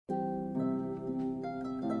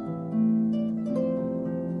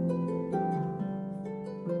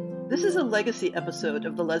This is a legacy episode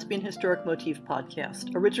of the Lesbian Historic Motif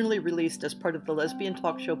podcast, originally released as part of the Lesbian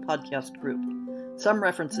Talk Show podcast group. Some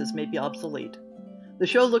references may be obsolete. The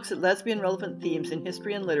show looks at lesbian-relevant themes in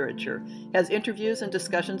history and literature, has interviews and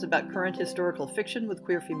discussions about current historical fiction with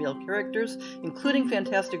queer female characters, including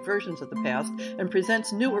fantastic versions of the past, and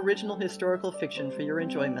presents new original historical fiction for your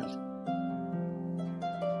enjoyment.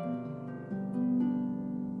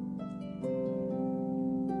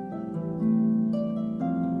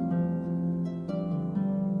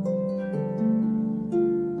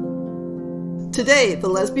 Today, the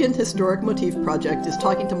Lesbian Historic Motif Project is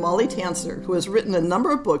talking to Molly Tanzer, who has written a number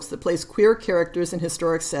of books that place queer characters in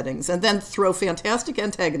historic settings and then throw fantastic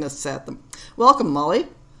antagonists at them. Welcome, Molly.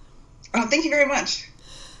 Oh, thank you very much.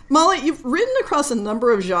 Molly, you've written across a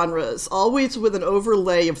number of genres, always with an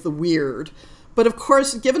overlay of the weird. But of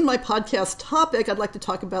course, given my podcast topic, I'd like to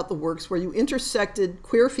talk about the works where you intersected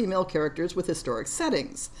queer female characters with historic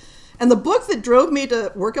settings. And the book that drove me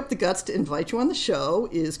to work up the guts to invite you on the show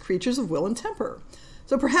is Creatures of Will and Temper.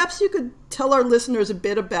 So perhaps you could tell our listeners a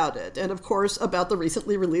bit about it, and of course about the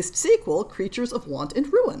recently released sequel, Creatures of Want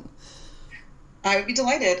and Ruin. I would be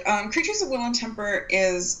delighted. Creatures of Will and Temper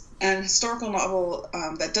is an historical novel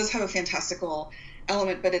that does have a fantastical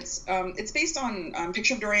element, but it's based on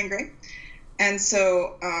Picture of Dorian Gray. And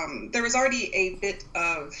so there was already a bit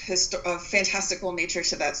of fantastical nature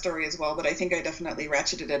to that story as well, but I think I definitely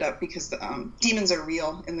ratcheted it up because demons are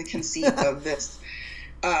real in the conceit of this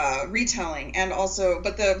retelling. And also,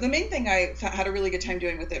 but the main thing I had a really good time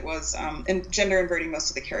doing with it was gender inverting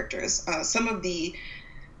most of the characters. Some of the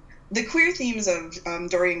queer themes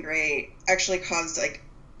of Dorian Gray actually caused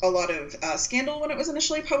a lot of scandal when it was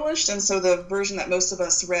initially published, and so the version that most of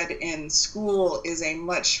us read in school is a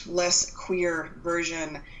much less queer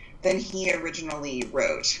version than he originally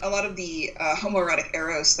wrote. A lot of the homoerotic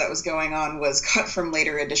eros that was going on was cut from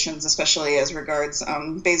later editions, especially as regards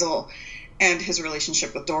Basil and his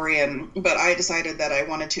relationship with Dorian, but I decided that I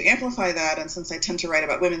wanted to amplify that, and since I tend to write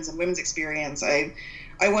about women's experience, I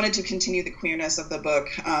wanted to continue the queerness of the book,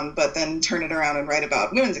 but then turn it around and write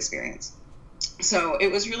about women's experience. So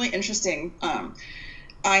it was really interesting.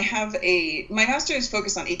 I have my master's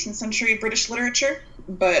focused on 18th century British literature,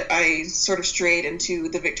 but I sort of strayed into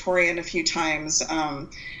the Victorian a few times,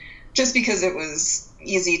 just because it was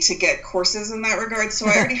easy to get courses in that regard. So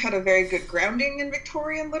I already had a very good grounding in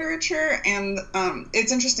Victorian literature. And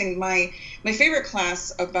it's interesting. My favorite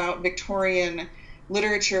class about Victorian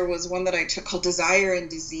literature was one that I took called Desire and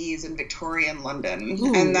Disease in Victorian London.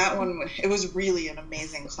 Ooh. And that one, it was really an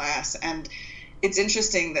amazing class. And it's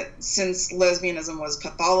interesting that since lesbianism was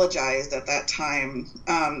pathologized at that time,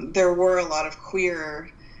 there were a lot of queer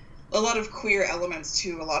elements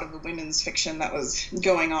to a lot of the women's fiction that was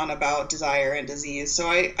going on about desire and disease. So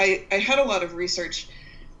I had a lot of research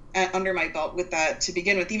under my belt with that to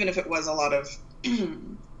begin with, even if it was a lot of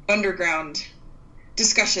underground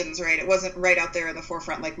discussions, right? It wasn't right out there in the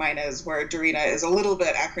forefront like mine is, where Dorina is a little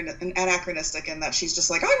bit anachronistic in that she's just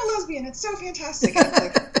like, I'm a lesbian, it's so fantastic. And it's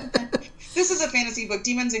like, this is a fantasy book,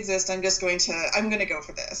 demons exist, I'm going to go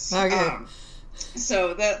for this. Okay.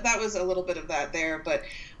 So that was a little bit of that there, but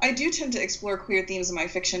I do tend to explore queer themes in my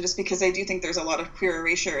fiction just because I do think there's a lot of queer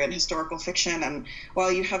erasure in historical fiction, and while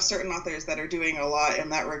you have certain authors that are doing a lot in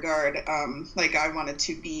that regard, I wanted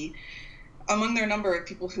to be among their number of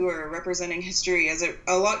people who are representing history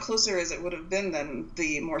a lot closer as it would have been than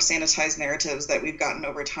the more sanitized narratives that we've gotten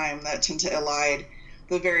over time that tend to elide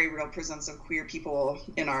the very real presence of queer people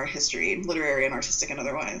in our history, literary and artistic and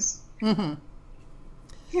otherwise. Mm-hmm.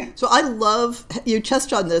 Yeah. So I love, you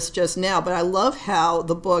touched on this just now, but I love how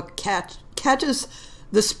the book catches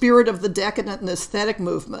the spirit of the decadent and aesthetic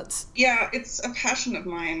movements. Yeah, it's a passion of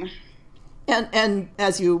mine. And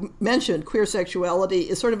as you mentioned, queer sexuality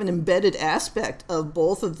is sort of an embedded aspect of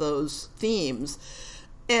both of those themes.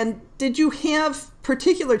 And did you have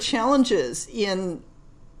particular challenges in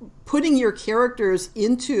putting your characters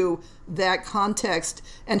into that context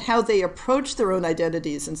and how they approach their own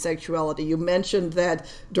identities and sexuality? You mentioned that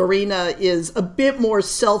Dorina is a bit more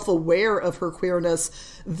self-aware of her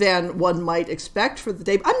queerness than one might expect for the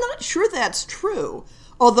day. I'm not sure that's true,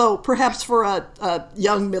 although perhaps for a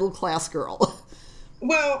young middle-class girl.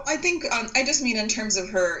 Well, I think I just mean in terms of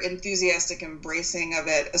her enthusiastic embracing of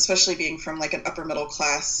it, especially being from an upper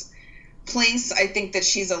middle-class place. I think that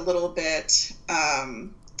she's a little bit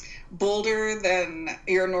bolder than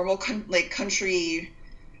your normal country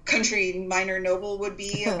minor noble would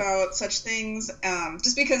be about such things.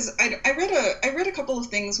 Just because I read a couple of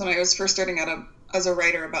things when I was first starting out as a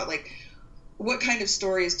writer about what kind of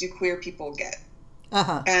stories do queer people get.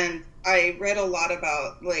 Uh-huh. And I read a lot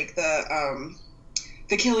about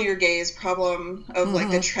the kill your gaze problem of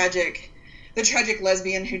like the tragic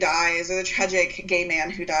lesbian who dies or the tragic gay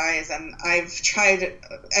man who dies. And I've tried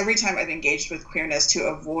every time I've engaged with queerness to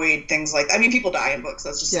avoid things like, I mean, people die in books.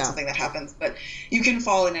 That's just something that happens, but you can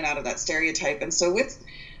fall in and out of that stereotype. And so with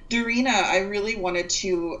Dorina, I really wanted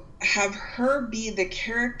to have her be the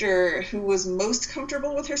character who was most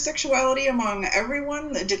comfortable with her sexuality among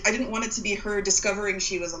everyone. I didn't want it to be her discovering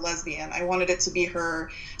she was a lesbian. I wanted it to be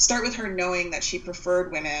start with her knowing that she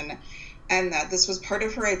preferred women and that this was part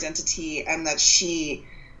of her identity and that she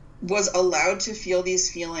was allowed to feel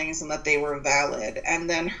these feelings and that they were valid. And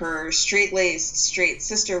then her straight-laced, straight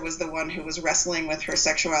sister was the one who was wrestling with her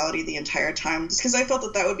sexuality the entire time, just because I felt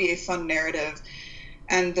that that would be a fun narrative.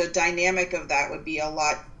 And the dynamic of that would be a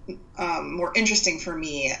lot more interesting for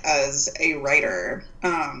me as a writer.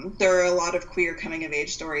 There are a lot of queer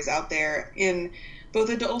coming-of-age stories out there in both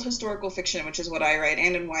adult historical fiction, which is what I write,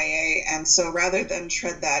 and in YA. And so rather than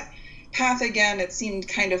tread that path again, it seemed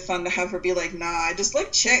kind of fun to have her be like, nah, I just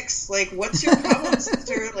like chicks. Like, what's your problem,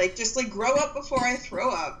 sister? Like, just like grow up before I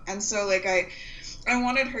throw up. And so like I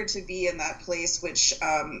wanted her to be in that place, which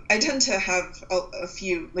I tend to have a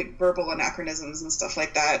few like verbal anachronisms and stuff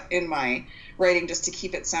like that in my writing just to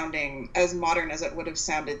keep it sounding as modern as it would have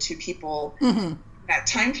sounded to people that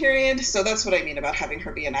time period. So that's what I mean about having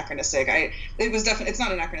her be anachronistic. It's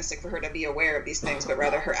not anachronistic for her to be aware of these things, but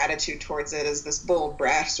rather her attitude towards it is this bold,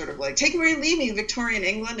 brash sort of like, take me or leave me, Victorian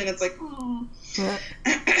England. And it's like, oh. Yeah.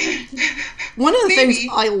 One of the things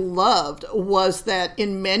I loved was that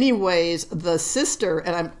in many ways the sister,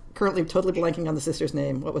 and I'm currently totally blanking on the sister's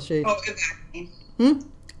name. What was she? Oh, Evadne.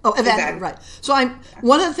 Oh, Evadne, right. So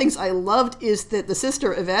one of the things I loved is that the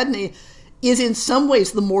sister, Evadne, is in some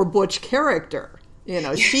ways the more butch character. You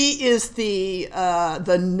know, yes. She is the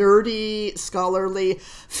nerdy, scholarly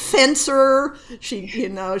fencer.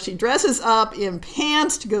 She dresses up in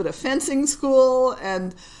pants to go to fencing school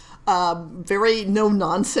and very no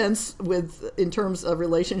nonsense in terms of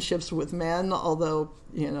relationships with men. Although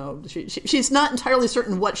she's not entirely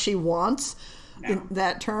certain what she wants in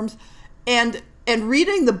that terms. And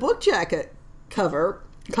reading the book jacket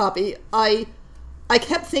copy, I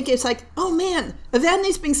kept thinking, it's like, oh man,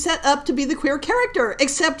 Evadne's being set up to be the queer character,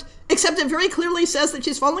 except it very clearly says that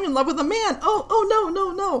she's falling in love with a man. Oh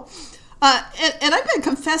no. And I'm going to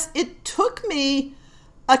confess, it took me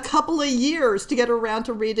a couple of years to get around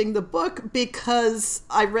to reading the book because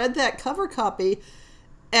I read that cover copy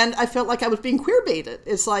and I felt like I was being queer baited.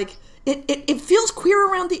 It's like, it feels queer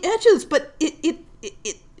around the edges, but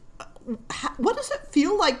what does it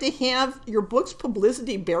feel like to have your book's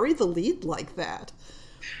publicity bury the lead like that?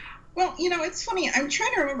 Well, it's funny. I'm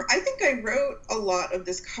trying to remember. I think I wrote a lot of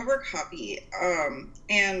this cover copy,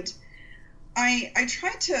 and I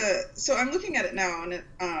tried to. So I'm looking at it now, and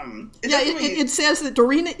it says that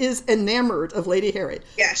Dorina is enamored of Lady Harriet.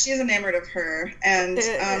 Yeah, she is enamored of her, and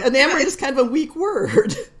enamored is kind of a weak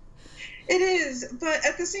word. It is, but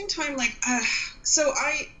at the same time, like,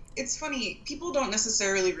 it's funny. People don't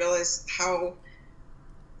necessarily realize how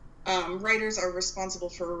writers are responsible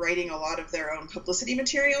for writing a lot of their own publicity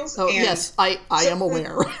materials. Oh, and yes, I am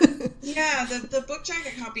aware. Yeah, the book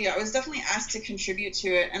jacket copy, I was definitely asked to contribute to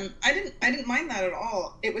it, and I didn't mind that at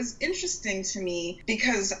all. It was interesting to me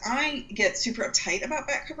because I get super uptight about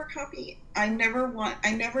back cover copy. I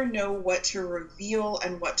never know what to reveal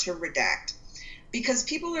and what to redact because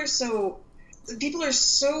people are so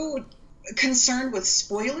concerned with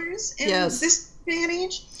spoilers in this day and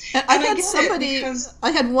age. And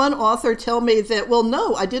I had one author tell me that, well,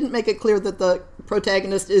 no, I didn't make it clear that the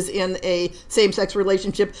protagonist is in a same-sex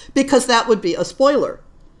relationship because that would be a spoiler.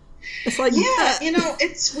 It's like,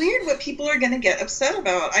 it's weird what people are going to get upset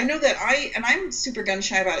about. I know that I'm super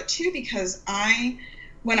gun-shy about it too because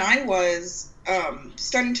when I was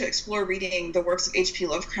starting to explore reading the works of H.P.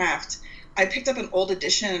 Lovecraft, I picked up an old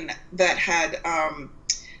edition that had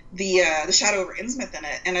the Shadow over Innsmouth in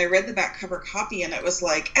it, and I read the back cover copy, and it was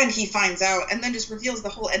like, and he finds out, and then just reveals the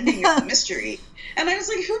whole ending of the mystery. And I was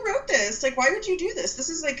like, who wrote this? Like, why would you do this? Just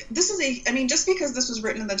because this was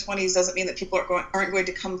written in the 20s doesn't mean that people aren't going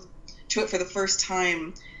to come to it for the first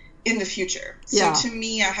time in the future. Yeah. So to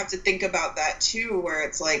me, I have to think about that too, where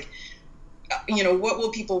it's like, what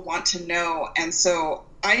will people want to know? And so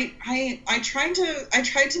I tried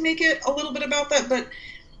to make it a little bit about that, but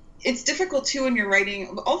it's difficult too when you're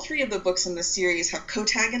writing. All three of the books in the series have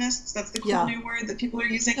protagonists. That's the cool new word that people are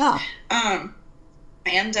using. Yeah. I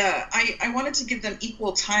wanted to give them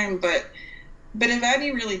equal time, but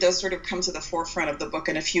Evadne really does sort of come to the forefront of the book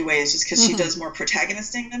in a few ways, just because she does more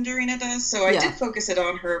protagonisting than Dorina does. So I did focus it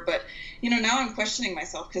on her, but now I'm questioning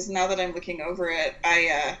myself because now that I'm looking over it,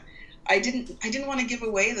 I I didn't want to give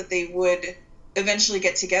away that they would eventually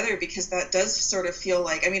get together, because that does sort of feel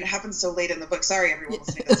like, I mean, it happens so late in the book. Sorry, everyone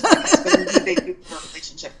listening to this, but indeed they do have a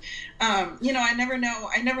relationship. You know, I never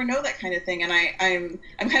know that kind of thing, and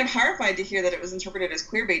I'm kind of horrified to hear that it was interpreted as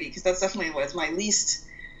queerbaity, because that's definitely what is my least.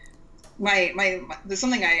 There's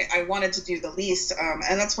something I wanted to do the least,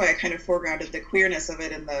 and that's why I kind of foregrounded the queerness of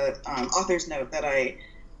it in the author's note that I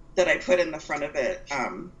put in the front of it,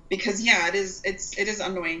 because yeah, it is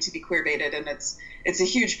annoying to be queer baited, and it's a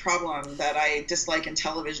huge problem that I dislike in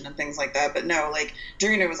television and things like that. But no, like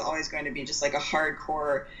Darina was always going to be just like a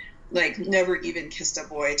hardcore, like never even kissed a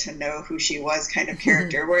boy to know who she was kind of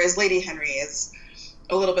character, whereas Lady Henry is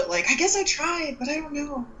a little bit like, I guess I tried, but I don't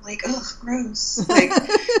know, like, ugh, gross. Like,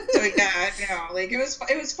 so yeah, no, like it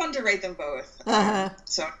was fun to write them both.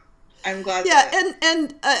 So I'm glad. Yeah,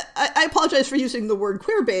 and I apologize for using the word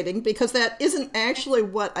queer baiting, because that isn't actually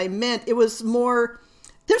what I meant. It was more,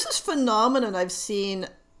 there's this phenomenon I've seen,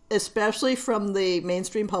 especially from the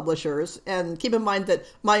mainstream publishers, and keep in mind that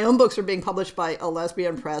my own books are being published by a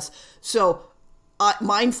lesbian press, so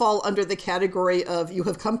mine fall under the category of, you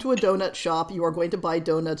have come to a donut shop, you are going to buy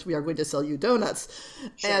donuts, we are going to sell you donuts.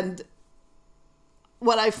 Sure. And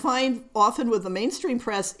what I find often with the mainstream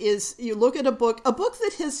press is you look at a book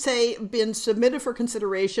that has, say, been submitted for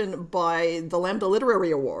consideration by the Lambda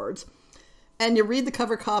Literary Awards, and you read the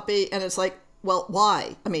cover copy and it's like, well,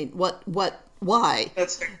 why? I mean, why?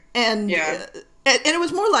 That's fair. And yeah. And it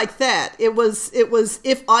was more like that. It was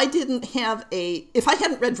if I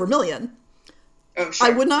hadn't read Vermilion, oh, sure.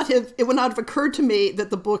 it would not have occurred to me that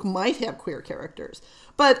the book might have queer characters.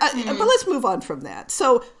 But let's move on from that.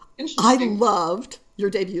 So I loved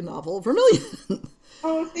your debut novel, Vermilion.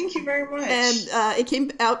 Oh, thank you very much. And it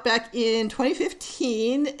came out back in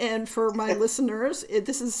 2015. And for my listeners,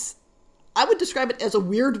 I would describe it as a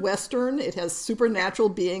weird Western. It has supernatural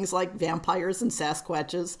beings like vampires and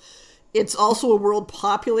Sasquatches. It's also a world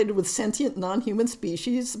populated with sentient non-human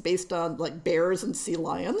species based on like bears and sea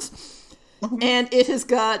lions. And it has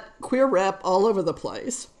got queer rep all over the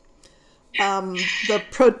place. The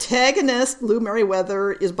protagonist, Lou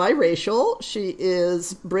Merriweather, is biracial. She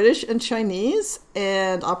is British and Chinese,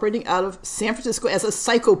 and operating out of San Francisco as a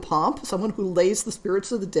psychopomp, someone who lays the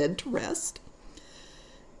spirits of the dead to rest.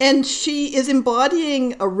 And she is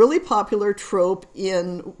embodying a really popular trope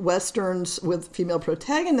in Westerns with female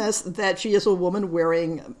protagonists, that she is a woman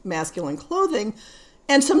wearing masculine clothing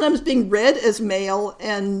and sometimes being read as male,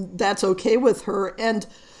 and that's okay with her. And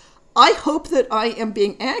I hope that I am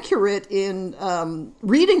being accurate in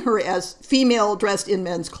reading her as female dressed in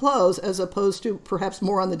men's clothes, as opposed to perhaps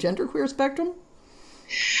more on the genderqueer spectrum.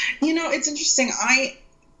 You know, it's interesting.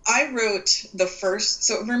 I wrote the first,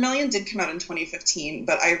 so Vermilion did come out in 2015,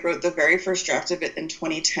 but I wrote the very first draft of it in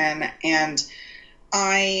 2010, and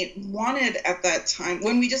I wanted at that time,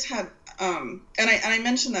 when we just had, and I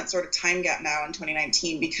mentioned that sort of time gap now in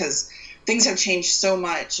 2019, because things have changed so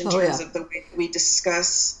much in terms of the way we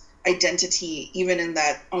discuss identity, even in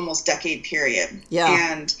that almost decade period.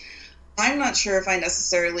 Yeah. And I'm not sure if I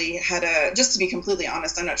necessarily had just to be completely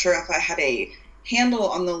honest, I'm not sure if I had a handle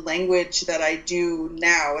on the language that I do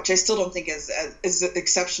now, which I still don't think is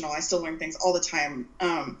exceptional. I still learn things all the time.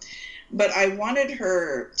 But I wanted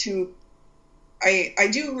her to, I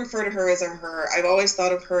do refer to her as a her. I've always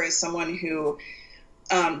thought of her as someone who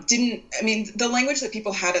the language that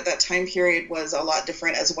people had at that time period was a lot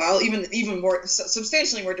different as well, even more,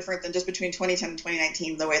 substantially more different than just between 2010 and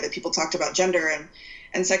 2019. The way that people talked about gender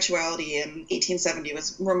and sexuality in 1870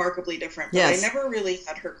 was remarkably different. But yes. I never really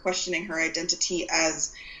had her questioning her identity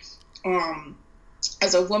as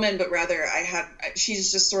a woman, but rather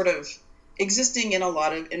she's just sort of existing in a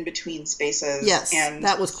lot of in-between spaces. Yes, and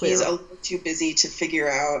that was clear. She's a little too busy to figure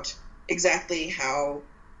out exactly how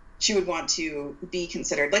she would want to be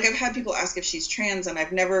considered. Like, I've had people ask if she's trans, and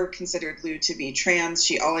I've never considered Lou to be trans.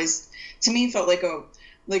 She always, to me, felt like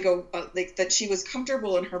that she was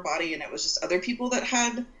comfortable in her body, and it was just other people that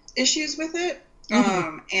had issues with it.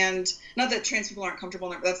 Mm-hmm. And not that trans people aren't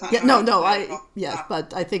comfortable. That's not. Yeah,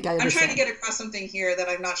 but I think I understand. I'm trying to get across something here that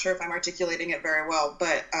I'm not sure if I'm articulating it very well,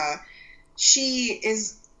 but she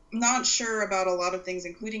is not sure about a lot of things,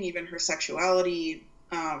 including even her sexuality,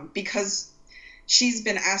 because she's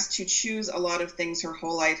been asked to choose a lot of things her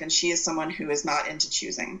whole life, and she is someone who is not into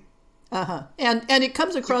choosing. Uh-huh. And it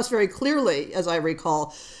comes across very clearly, as I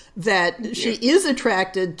recall, that she is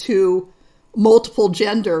attracted to multiple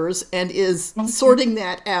genders and is sorting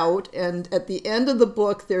that out. And at the end of the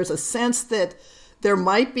book, there's a sense that there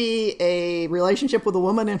might be a relationship with a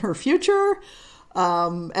woman in her future,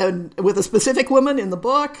 and with a specific woman in the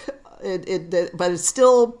book, but it's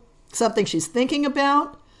still something she's thinking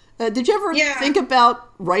about. Did you ever Yeah. think about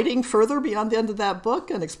writing further beyond the end of that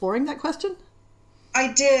book and exploring that question?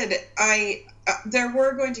 I did. There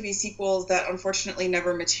were going to be sequels that unfortunately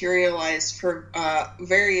never materialized for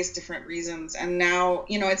various different reasons. And now,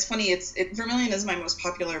 it's funny. Vermilion is my most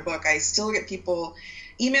popular book. I still get people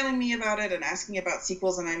emailing me about it and asking about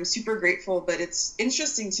sequels, and I'm super grateful. But it's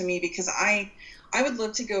interesting to me because I would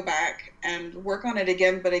love to go back and work on it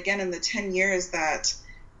again. But again, in the 10 years that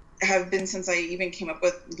have been since I even came up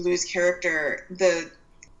with Lou's character,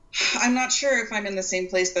 I'm not sure if I'm in the same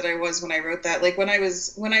place that I was when I wrote that. Like when I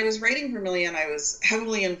was writing Vermilion, I was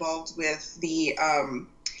heavily involved with the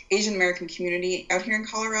Asian American community out here in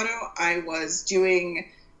Colorado. I was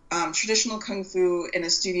doing traditional kung fu in a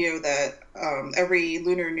studio that every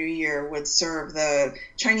Lunar New Year would serve the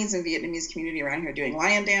Chinese and Vietnamese community around here doing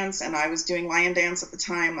lion dance, and I was doing lion dance at the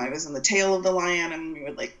time. I was in the tail of the lion, and we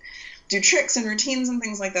would do tricks and routines and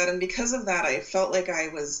things like that. And because of that, I felt like I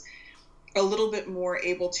was a little bit more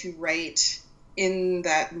able to write in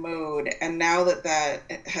that mode. And now that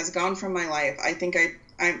has gone from my life, I think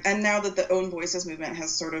and now that the Own Voices movement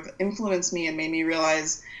has sort of influenced me and made me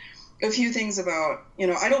realize a few things about,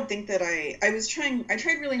 I don't think that I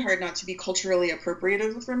tried really hard not to be culturally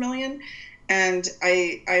appropriative with Vermilion. And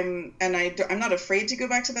I'm not afraid to go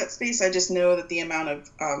back to that space. I just know that the amount of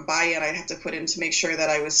buy-in I'd have to put in to make sure that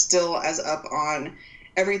I was still as up on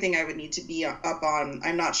everything I would need to be up on.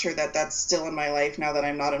 I'm not sure that that's still in my life now that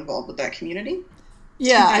I'm not involved with that community.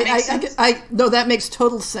 Yeah, I no, that makes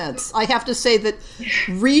total sense. I have to say that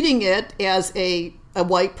reading it as a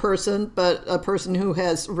white person, but a person who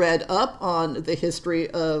has read up on the history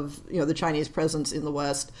of the Chinese presence in the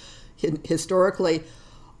West historically,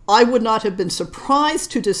 I would not have been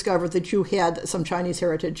surprised to discover that you had some Chinese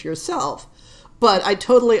heritage yourself. But I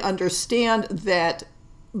totally understand that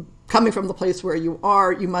coming from the place where you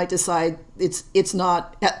are, you might decide it's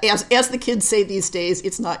not, as the kids say these days,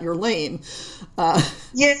 it's not your lane.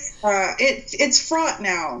 Yes, it's fraught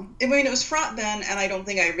now. I mean, it was fraught then, and I don't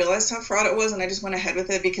think I realized how fraught it was, and I just went ahead with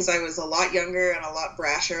it because I was a lot younger and a lot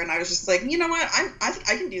brasher, and I was just like, you know what,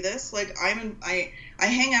 I can do this. Like I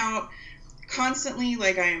hang out constantly,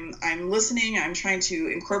 like I'm listening, I'm trying to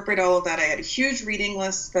incorporate all of that. I had a huge reading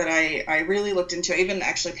list that I really looked into. I even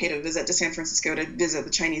actually paid a visit to San Francisco to visit the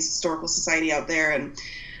Chinese Historical Society out there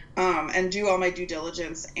and do all my due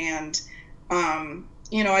diligence. And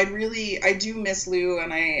I do miss Lou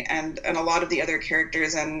and a lot of the other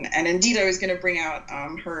characters, and indeed I was going to bring out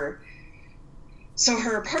her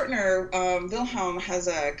partner, Wilhelm, has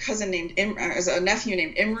a cousin named a nephew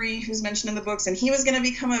named Imri, who's mentioned in the books, and he was going to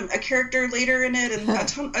become a character later in it, and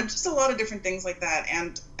just a lot of different things like that.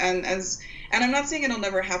 And I'm not saying it'll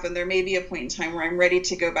never happen. There may be a point in time where I'm ready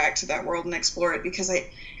to go back to that world and explore it, because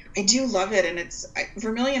I do love it. And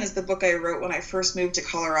Vermilion is the book I wrote when I first moved to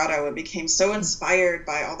Colorado and became so inspired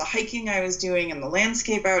by all the hiking I was doing and the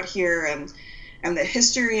landscape out here and the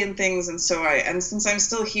history and things. And so since I'm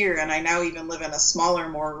still here, and I now even live in a smaller,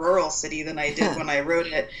 more rural city than I did when I wrote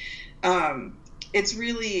it, it's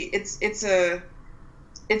really, it's a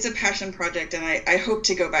passion project, and I hope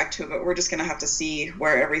to go back to it, but we're just going to have to see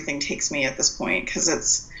where everything takes me at this point,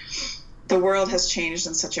 because the world has changed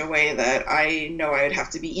in such a way that I know I would have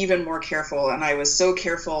to be even more careful. And I was so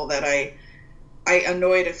careful that I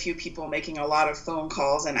annoyed a few people making a lot of phone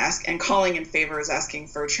calls and calling in favors, asking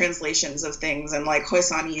for translations of things and like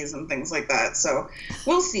Hoisanese and things like that. So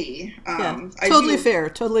we'll see. Totally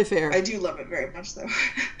fair. I do love it very much, though.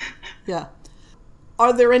 Yeah.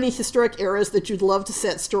 Are there any historic eras that you'd love to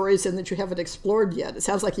set stories in that you haven't explored yet? It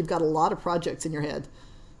sounds like you've got a lot of projects in your head.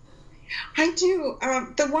 I do.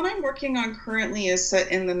 The one I'm working on currently is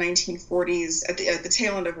set in the 1940s at the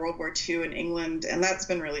tail end of World War II in England, and that's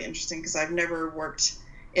been really interesting because I've never worked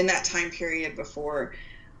in that time period before.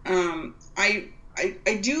 I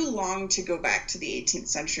do long to go back to the 18th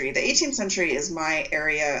century. The 18th century is my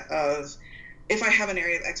area of, if I have an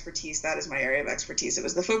area of expertise, that is my area of expertise. It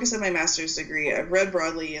was the focus of my master's degree. I've read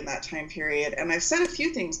broadly in that time period, and I've said a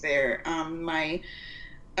few things there.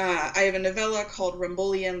 I have a novella called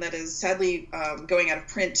Rambolian that is sadly going out of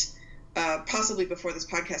print, possibly before this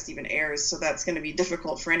podcast even airs, so that's going to be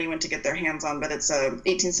difficult for anyone to get their hands on, but it's a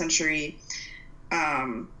 18th century,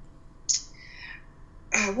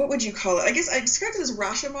 what would you call it? I guess I described it as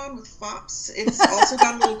Rashomon with fops. It's also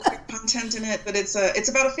got a little quick content in it, but it's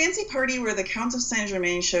about a fancy party where the Count of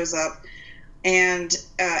Saint-Germain shows up, and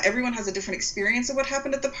everyone has a different experience of what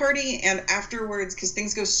happened at the party, and afterwards, because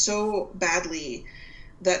things go so badly,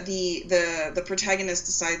 that the protagonist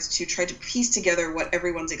decides to try to piece together what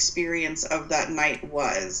everyone's experience of that night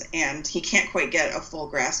was, and he can't quite get a full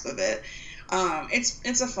grasp of it.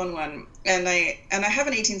 It's a fun one, and I have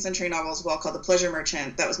an 18th century novel as well called The Pleasure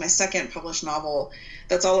Merchant. That was my second published novel.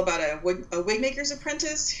 That's all about a wig maker's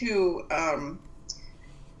apprentice who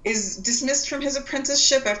is dismissed from his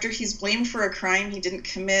apprenticeship after he's blamed for a crime he didn't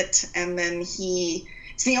commit, and then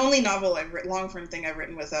it's the only novel I've written, long form thing I've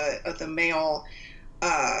written with the male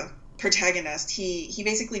protagonist. He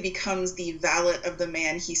basically becomes the valet of the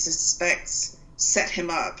man he suspects set him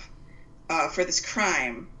up for this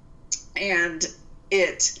crime, and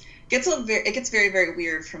it gets very, very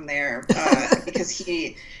weird from there because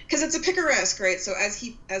it's a picaresque, right? So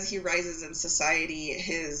as he rises in society,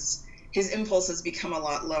 his impulses become a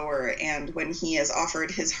lot lower, and when he is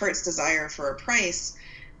offered his heart's desire for a price,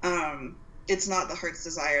 it's not the heart's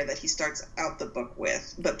desire that he starts out the book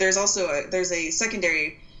with. But there's a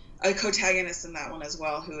secondary protagonist in that one as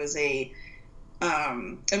well, who is a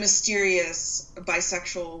mysterious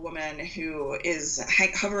bisexual woman who is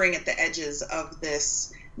hovering at the edges of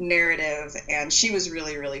this narrative, and she was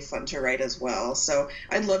really, really fun to write as well. So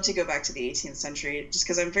I'd love to go back to the 18th century just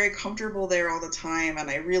because I'm very comfortable there all the time, and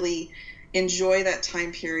I really enjoy that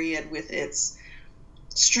time period with its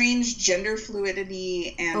strange gender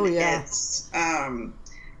fluidity and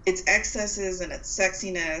its excesses and its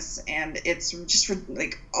sexiness, and it's just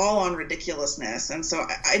like all on ridiculously. And so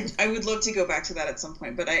I would love to go back to that at some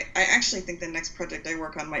point, but I actually think the next project I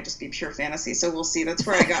work on might just be pure fantasy, so we'll see. That's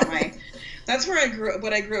where I got that's where I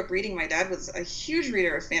grew up reading. My dad was a huge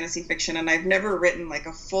reader of fantasy fiction, and I've never written like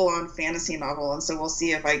a full-on fantasy novel, and so we'll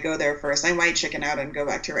see if I go there first. I might chicken out and go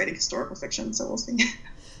back to writing historical fiction, so we'll see.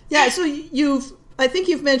 Yeah, so I think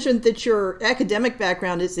you've mentioned that your academic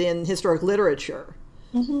background is in historic literature.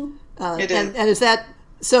 Mm-hmm. And is that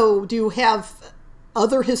so? Do you have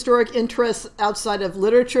other historic interests outside of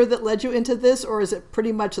literature that led you into this, or is it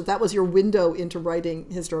pretty much that was your window into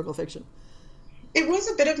writing historical fiction? It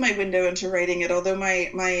was a bit of my window into writing it, although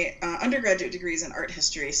my undergraduate degree is in art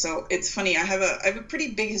history. So it's funny. I have a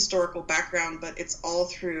pretty big historical background, but it's all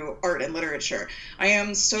through art and literature. I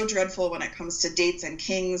am so dreadful when it comes to dates and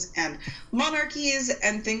kings and monarchies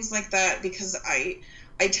and things like that, because I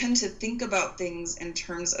tend to think about things in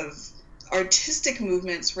terms of artistic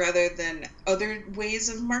movements rather than other ways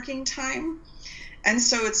of marking time. And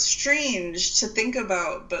so it's strange to think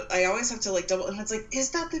about, but I always have to like double, and it's like,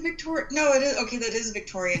 is that the Victorian? No, it is. Okay, that is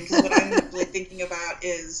Victorian, because what I'm really thinking about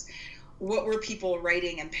is what were people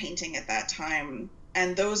writing and painting at that time.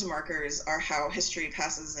 And those markers are how history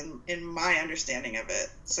passes in my understanding of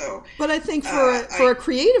it. So, but I think for a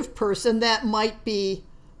creative person, that might be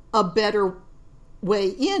a better way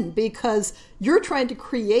in, because you're trying to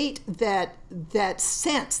create that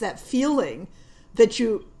sense, that feeling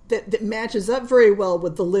that matches up very well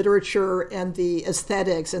with the literature and the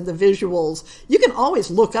aesthetics and the visuals. You can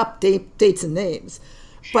always look up dates and names,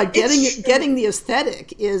 but getting the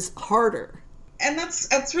aesthetic is harder. And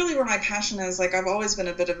that's really where my passion is. Like, I've always been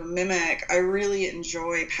a bit of a mimic. I really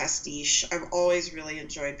enjoy pastiche. I've always really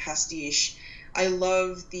enjoyed pastiche. I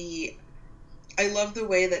love the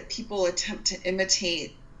way that people attempt to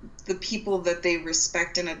imitate the people that they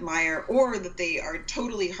respect and admire, or that they are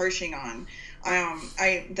totally harshing on.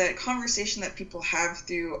 That conversation that people have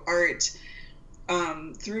through art,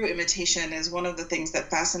 through imitation, is one of the things that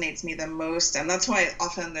fascinates me the most. And that's why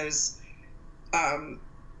often there's,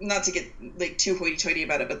 not to get like too hoity-toity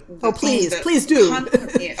about it, but please do. Well,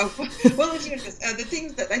 the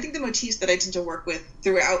things that I think, the motifs that I tend to work with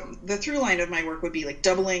throughout the through line of my work would be like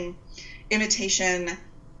doubling, imitation,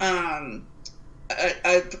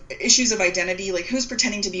 issues of identity, like who's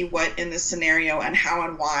pretending to be what in this scenario, and how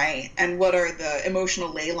and why, and what are the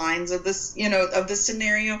emotional ley lines of this, of this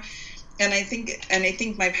scenario. And I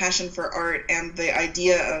think my passion for art and the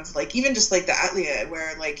idea of like, even just like the atelier,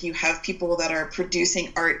 where like you have people that are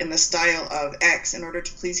producing art in the style of X in order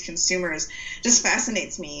to please consumers, just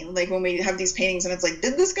fascinates me. Like when we have these paintings and it's like,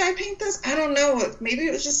 did this guy paint this? I don't know. Maybe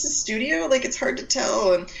it was just his studio. Like, it's hard to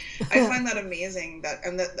tell. And I find that amazing,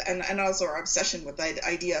 and also our obsession with the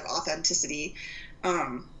idea of authenticity.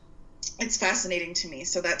 It's fascinating to me.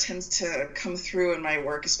 So that tends to come through in my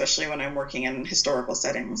work, especially when I'm working in historical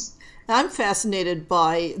settings. I'm fascinated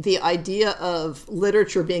by the idea of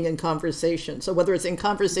literature being in conversation. So whether it's in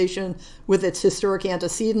conversation with its historic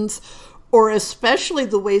antecedents, or especially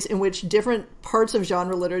the ways in which different parts of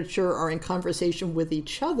genre literature are in conversation with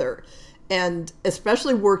each other. And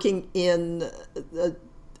especially working in the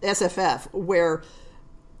SFF, where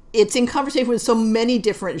it's in conversation with so many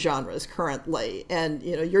different genres currently. And,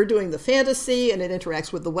 you're doing the fantasy, and it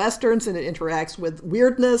interacts with the Westerns, and it interacts with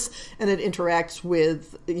weirdness, and it interacts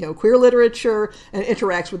with, queer literature, and it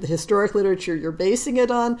interacts with the historic literature you're basing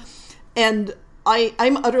it on. And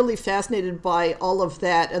I'm utterly fascinated by all of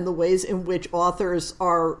that and the ways in which authors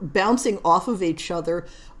are bouncing off of each other,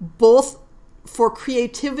 both for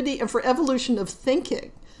creativity and for evolution of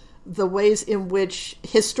thinking, the ways in which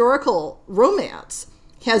historical romance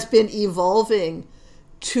has been evolving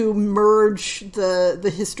to merge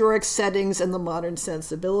the historic settings and the modern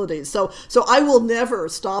sensibilities. So I will never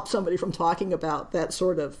stop somebody from talking about that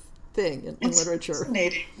sort of thing in literature.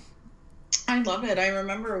 Fascinating. I love it. I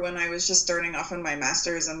remember when I was just starting off in my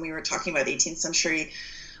master's and we were talking about 18th century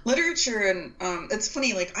literature, and it's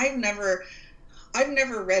funny, like I've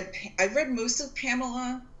read most of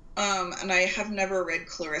Pamela, and I have never read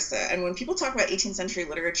Clarissa. And when people talk about 18th century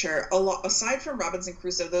literature, a lot, aside from Robinson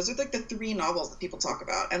Crusoe, those are like the three novels that people talk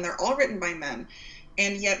about, and they're all written by men.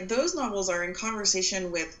 And yet those novels are in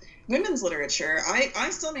conversation with women's literature. I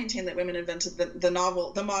still maintain that women invented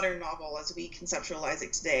the modern novel as we conceptualize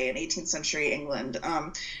it today in 18th century England.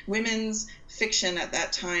 Women's fiction at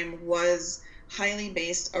that time was highly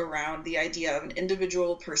based around the idea of an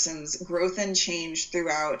individual person's growth and change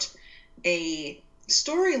throughout a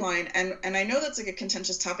storyline. And I know that's like a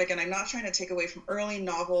contentious topic, and I'm not trying to take away from early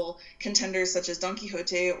novel contenders such as Don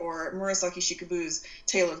Quixote or Murasaki Shikabu's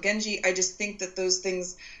Tale of Genji. I just think that those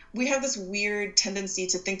things, we have this weird tendency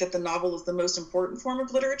to think that the novel is the most important form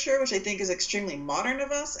of literature, which I think is extremely modern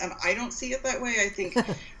of us, and I don't see it that way. I think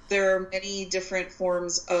there are many different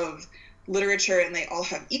forms of literature, and they all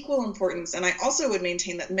have equal importance. And I also would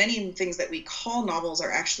maintain that many things that we call novels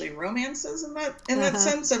are actually romances in that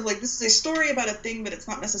sense of like, this is a story about a thing, but it's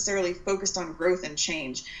not necessarily focused on growth and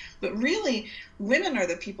change. But really, women are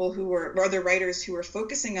the people are the writers who are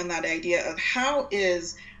focusing on that idea of how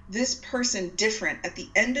is this person different at the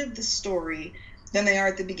end of the story than they are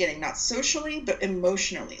at the beginning, not socially, but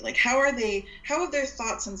emotionally. Like, how have their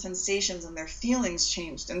thoughts and sensations and their feelings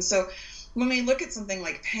changed? And so when we look at something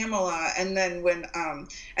like Pamela, and then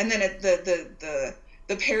the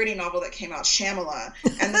parody novel that came out, Shamala,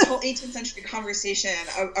 and this whole 18th century conversation,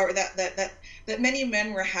 or that many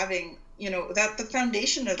men were having, that the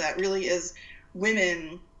foundation of that really is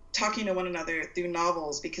women talking to one another through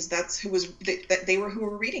novels, because that's who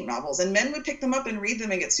were reading novels, and men would pick them up and read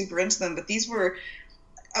them and get super into them. But these were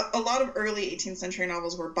a lot of early 18th century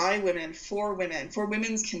novels were by women, for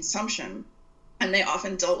women's consumption. And they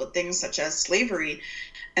often dealt with things such as slavery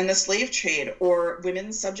and the slave trade, or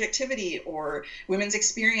women's subjectivity, or women's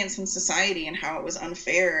experience in society and how it was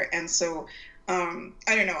unfair. And so, I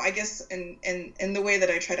don't know, I guess in the way that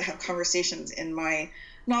I try to have conversations in my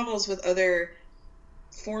novels with other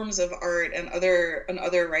forms of art and other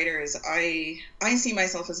writers, I see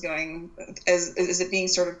myself as it being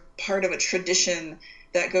sort of part of a tradition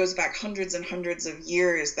that goes back hundreds and hundreds of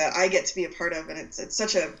years that I get to be a part of. And it's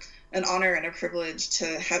such an honor and a privilege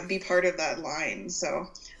to be part of that line. So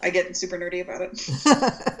I get super nerdy about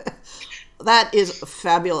it. That is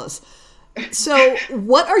fabulous. So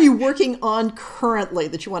what are you working on currently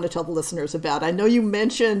that you want to tell the listeners about? I know you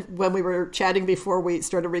mentioned when we were chatting before we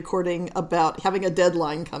started recording about having a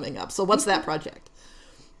deadline coming up. So what's that project?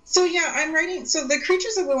 So yeah, I'm writing. So The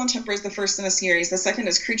Creatures of Will and Temper is the first in a series. The second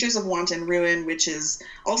is Creatures of Want and Ruin, which is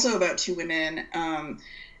also about two women.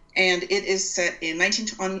 And it is set in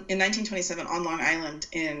 1927 on Long Island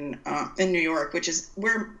in New York, which is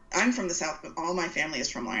where I'm from, the South, but all my family is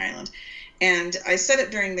from Long Island. And I set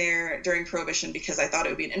it during Prohibition because I thought it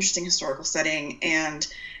would be an interesting historical setting. And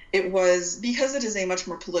it was because it is a much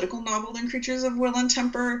more political novel than Creatures of Will and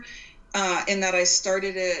Temper, in that I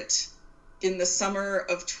started it in the summer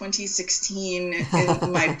of 2016,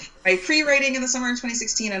 in my pre-writing in the summer of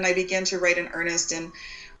 2016, and I began to write in earnest. And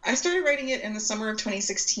I started writing it in the summer of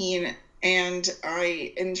 2016, and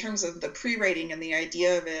in terms of the pre-writing and the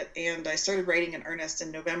idea of it, and I started writing in earnest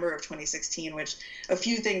in November of 2016, which a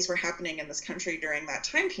few things were happening in this country during that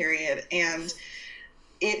time period. And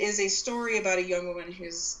it is a story about a young woman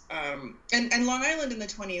who's, and Long Island in the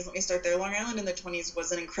 20s, let me start there. Long Island in the 20s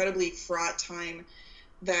was an incredibly fraught time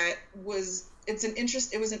that was,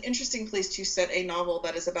 it was an interesting place to set a novel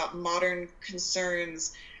that is about modern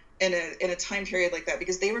concerns in a time period like that,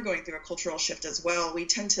 because they were going through a cultural shift as well. We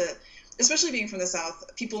tend to, especially being from the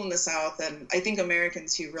South, people in the South, and I think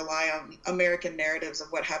Americans who rely on American narratives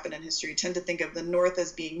of what happened in history tend to think of the North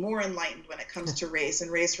as being more enlightened when it comes to race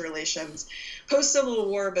and race relations post-Civil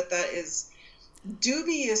War, but that is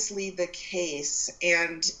dubiously the case.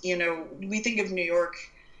 And, we think of New York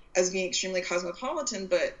as being extremely cosmopolitan,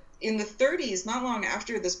 but in the 30s, not long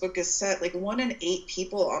after this book is set, like 1 in 8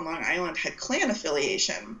 people on Long Island had Klan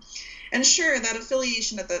affiliation. And sure, that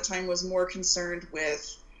affiliation at that time was more concerned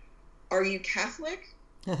with, are you Catholic?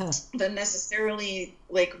 Than necessarily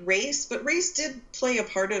like race, but race did play a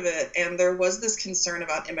part of it. And there was this concern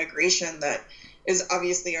about immigration that is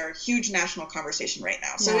obviously our huge national conversation right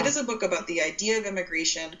now. So it is a book about the idea of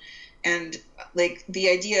immigration and like the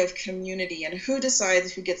idea of community and who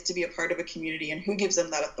decides who gets to be a part of a community and who gives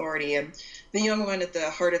them that authority. And the young woman at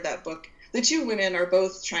the heart of that book, the two women are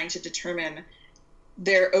both trying to determine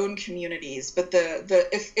their own communities. But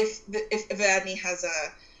if Evadne has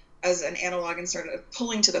as an analog and sort of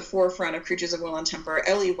pulling to the forefront of Creatures of Will and Temper,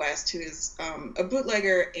 Ellie West, who is a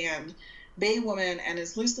bootlegger and Bay woman and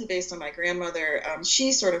is loosely based on my grandmother,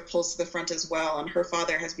 she sort of pulls to the front as well. And her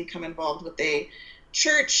father has become involved with a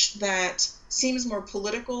church that seems more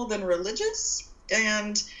political than religious.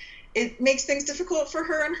 And it makes things difficult for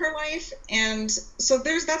her in her life. And so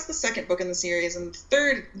that's the second book in the series. And the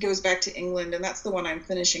third goes back to England, and that's the one I'm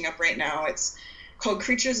finishing up right now. It's called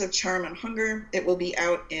Creatures of Charm and Hunger. It will be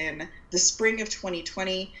out in the spring of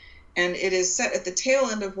 2020, and it is set at the tail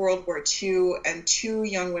end of World War II, and two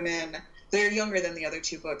young women, they're younger than the other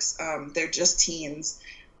two books, they're just teens,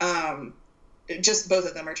 just both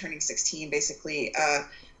of them are turning 16, basically.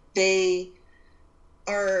 They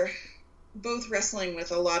are both wrestling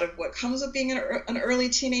with a lot of what comes with being an early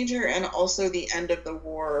teenager and also the end of the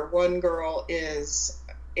war. One girl is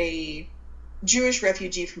a Jewish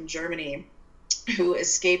refugee from Germany who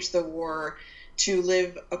escaped the war to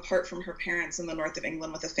live apart from her parents in the north of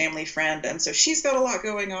England with a family friend. And so she's got a lot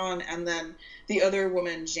going on. And then the other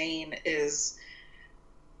woman, Jane,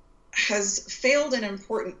 has failed an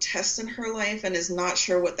important test in her life and is not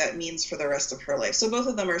sure what that means for the rest of her life. So both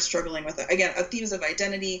of them are struggling with, again, themes of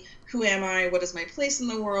identity. Who am I? What is my place in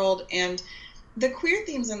the world? And the queer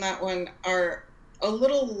themes in that one are a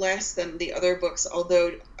little less than the other books,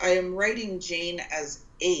 although I am writing Jane as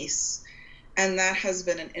Ace. And that has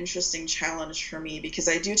been an interesting challenge for me because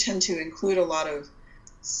I do tend to include a lot of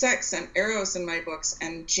sex and eros in my books,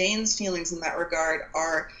 and Jane's feelings in that regard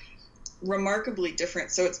are remarkably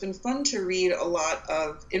different. So it's been fun to read a lot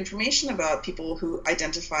of information about people who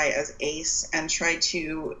identify as ace and try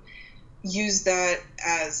to use that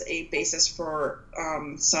as a basis for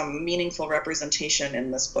some meaningful representation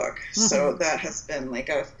in this book. Mm-hmm. So that has been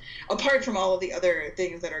like apart from all of the other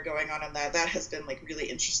things that are going on in that has been like really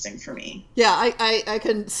interesting for me. Yeah, I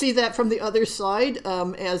can see that from the other side,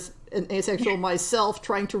 as an asexual myself,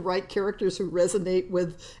 trying to write characters who resonate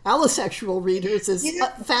with allosexual readers is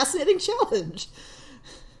a fascinating challenge.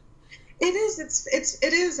 It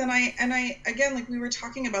is. And I, again, like we were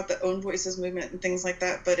talking about the Own Voices movement and things like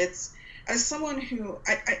that, but it's, as someone who,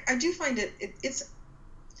 I do find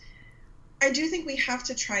I do think we have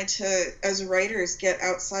to try to, as writers, get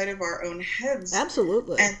outside of our own heads.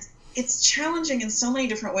 Absolutely. And it's challenging in so many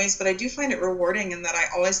different ways, but I do find it rewarding in that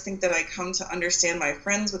I always think that I come to understand my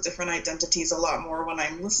friends with different identities a lot more when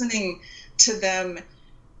I'm listening to them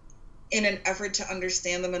in an effort to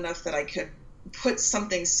understand them enough that I could put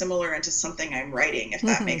something similar into something I'm writing, if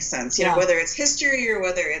that mm-hmm. makes sense. You know, whether it's history or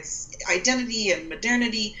whether it's identity and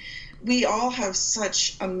modernity, we all have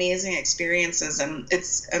such amazing experiences, and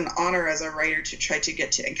it's an honor as a writer to try to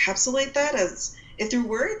get to encapsulate that through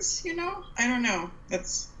words, you know? I don't know.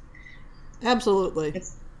 Absolutely.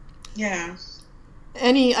 Yeah.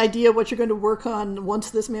 Any idea what you're going to work on once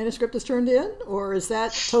this manuscript is turned in, or is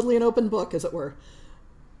that totally an open book, as it were?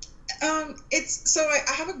 I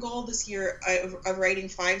have a goal this year of writing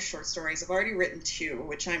 5 short stories. I've already written 2,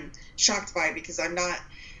 which I'm shocked by because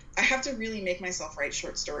I have to really make myself write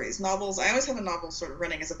short stories. Novels, I always have a novel sort of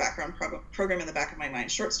running as a background program in the back of my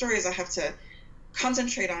mind. Short stories I have to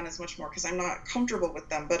concentrate on as much more because I'm not comfortable with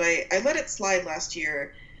them. But I let it slide last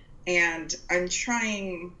year, and I'm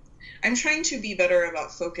trying to be better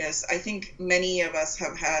about focus. I think many of us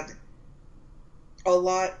have had a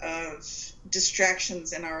lot of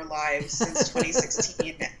distractions in our lives since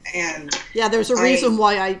 2016. And yeah, there's a reason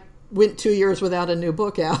why I went 2 years without a new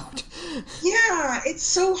book out. Yeah, it's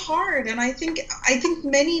so hard. And I think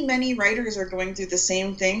many writers are going through the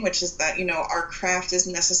same thing, which is that, you know, our craft is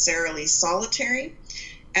necessarily solitary,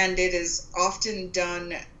 and it is often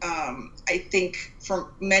done, I think, for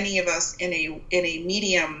many of us in a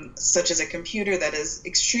medium such as a computer that is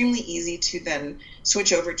extremely easy to then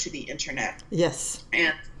switch over to the internet. Yes.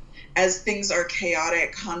 And as things are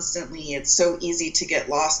chaotic constantly, it's so easy to get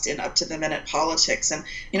lost in up-to-the-minute politics. And,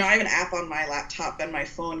 you know, I have an app on my laptop and my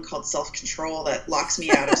phone called Self-Control that locks me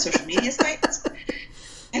out of social media sites.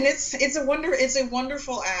 And it's a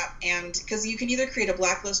wonderful app, and because you can either create a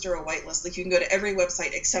blacklist or a whitelist. Like you can go to every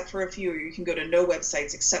website except for a few, or you can go to no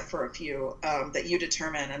websites except for a few that you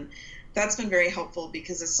determine. And that's been very helpful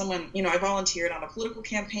because as someone, I volunteered on a political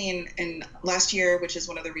campaign in last year, which is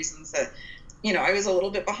one of the reasons that, I was a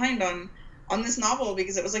little bit behind on this novel,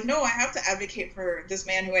 because it was like, no, I have to advocate for this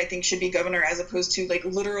man who I think should be governor, as opposed to like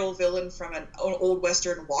literal villain from an old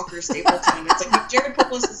Western, Walker Stapleton. And it's like Jared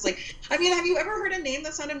Polis is like, I mean, have you ever heard a name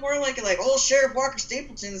that sounded more like oh, Sheriff Walker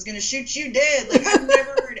Stapleton is going to shoot you dead? Like I've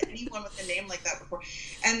never heard anyone with a name like that before.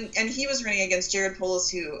 And he was running against Jared Polis,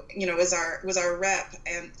 who, was our rep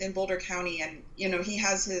and in Boulder County. And, he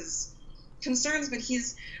has his concerns, but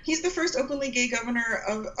he's the first openly gay governor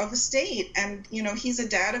of a state, and he's a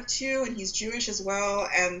dad of 2, and he's Jewish as well,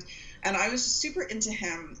 and I was just super into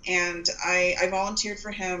him, and I volunteered for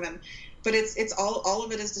him, but it's all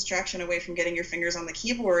of it is distraction away from getting your fingers on the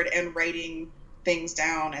keyboard and writing things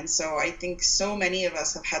down. And so I think so many of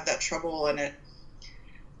us have had that trouble, and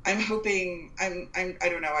I'm hoping I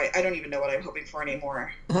don't know, I don't even know what I'm hoping for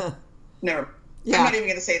anymore. Never. Yeah. I'm not even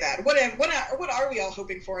going to say that. What are we all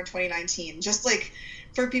hoping for in 2019? Just like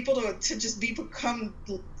for people to just become.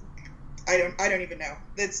 I don't even know.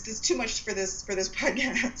 It's too much for this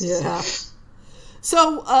podcast. Yeah.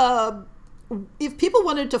 So, if people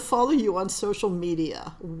wanted to follow you on social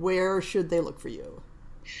media, where should they look for you?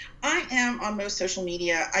 I am on most social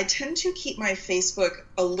media. I tend to keep my Facebook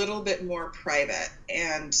a little bit more private,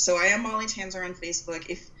 and so I am Molly Tanzer on Facebook.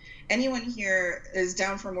 If anyone here is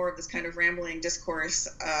down for more of this kind of rambling discourse,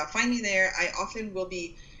 find me there. I often will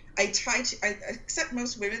be. I accept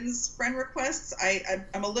most women's friend requests.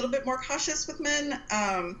 I'm a little bit more cautious with men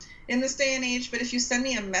in this day and age. But if you send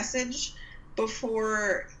me a message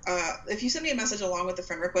if you send me a message along with the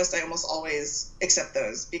friend request, I almost always accept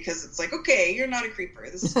those, because it's like, okay, you're not a creeper.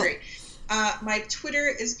 This is great. My Twitter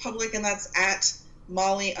is public, and that's at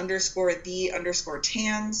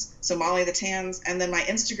Molly_the_Tans, so Molly the Tans, and then my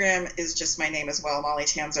Instagram is just my name as well, Molly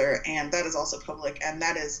Tanzer, and that is also public, and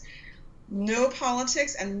that is no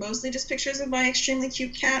politics and mostly just pictures of my extremely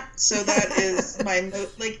cute cat. So that is I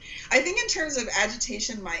think in terms of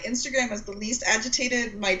agitation, my Instagram is the least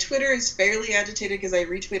agitated. My Twitter is fairly agitated because I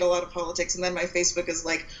retweet a lot of politics, and then my Facebook is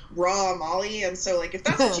like raw Molly. And so if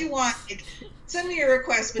that's what you want, send me a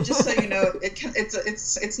request, but just so you know,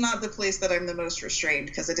 it's not the place that I'm the most restrained,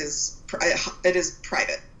 because it is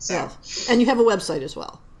private. So yeah. And you have a website as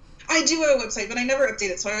well. I do have a website, but I never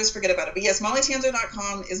update it, so I always forget about it. But yes,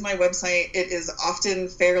 mollytanzer.com is my website. It is often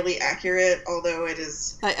fairly accurate, although it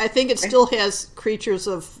is... I think it still has Creatures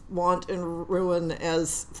of Want and Ruin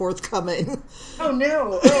as forthcoming. Oh,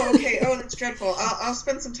 no. Oh, okay. Oh, that's dreadful. I'll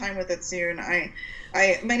spend some time with it soon.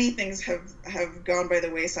 Many things have gone by the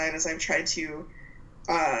wayside as I've tried to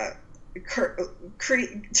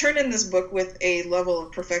turn in this book with a level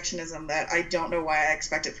of perfectionism that I don't know why I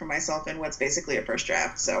expect it from myself in what's basically a first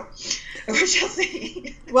draft. So we shall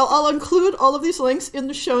see. Well, I'll include all of these links in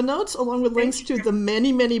the show notes, along with links to the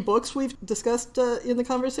many, many books we've discussed in the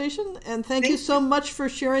conversation. And thank you so much for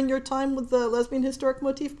sharing your time with the Lesbian Historic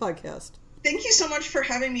Motif podcast. Thank you so much for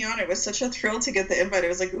having me on. It was such a thrill to get the invite. I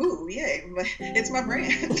was like, ooh, yay. It's my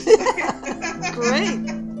brand.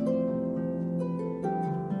 Great.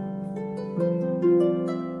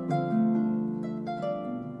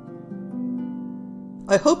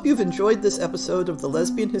 I hope you've enjoyed this episode of the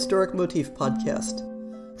Lesbian Historic Motif podcast.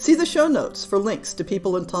 See the show notes for links to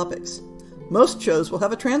people and topics. Most shows will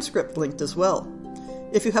have a transcript linked as well.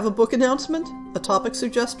 If you have a book announcement, a topic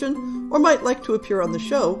suggestion, or might like to appear on the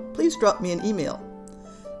show, please drop me an email.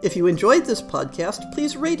 If you enjoyed this podcast,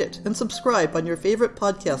 please rate it and subscribe on your favorite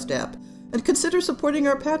podcast app, and consider supporting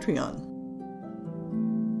our Patreon.